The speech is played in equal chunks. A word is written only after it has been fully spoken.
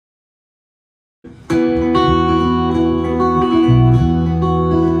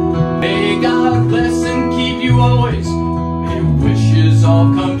wishes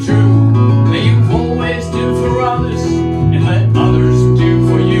all come true. May you always do for others and let others do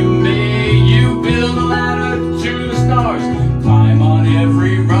for you. May you build a ladder to the stars, climb on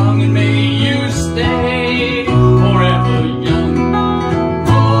every rung, and may you stay forever young.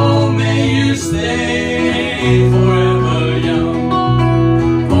 Oh, may you stay forever young.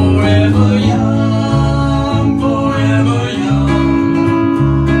 Forever young, forever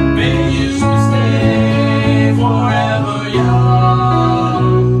young. May you stay forever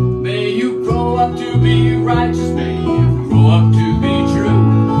young. May you grow up to be righteous, may you grow up to be true.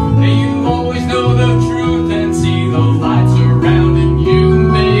 May you always know the truth and see the light surrounding you.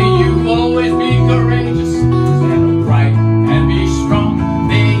 May you always be courageous, stand upright and be strong.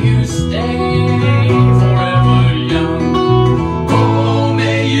 May you stay forever young. Oh,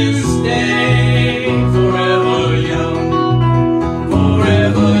 may you stay forever young.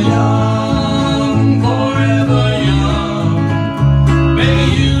 Forever young, forever young. May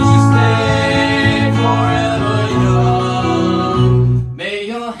you stay forever young. May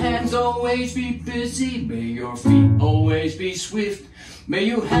your hands always be busy, may your feet always be swift. May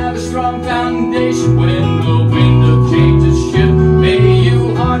you have a strong foundation when the wind of change is shift. May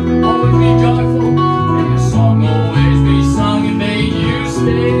your heart always be joyful.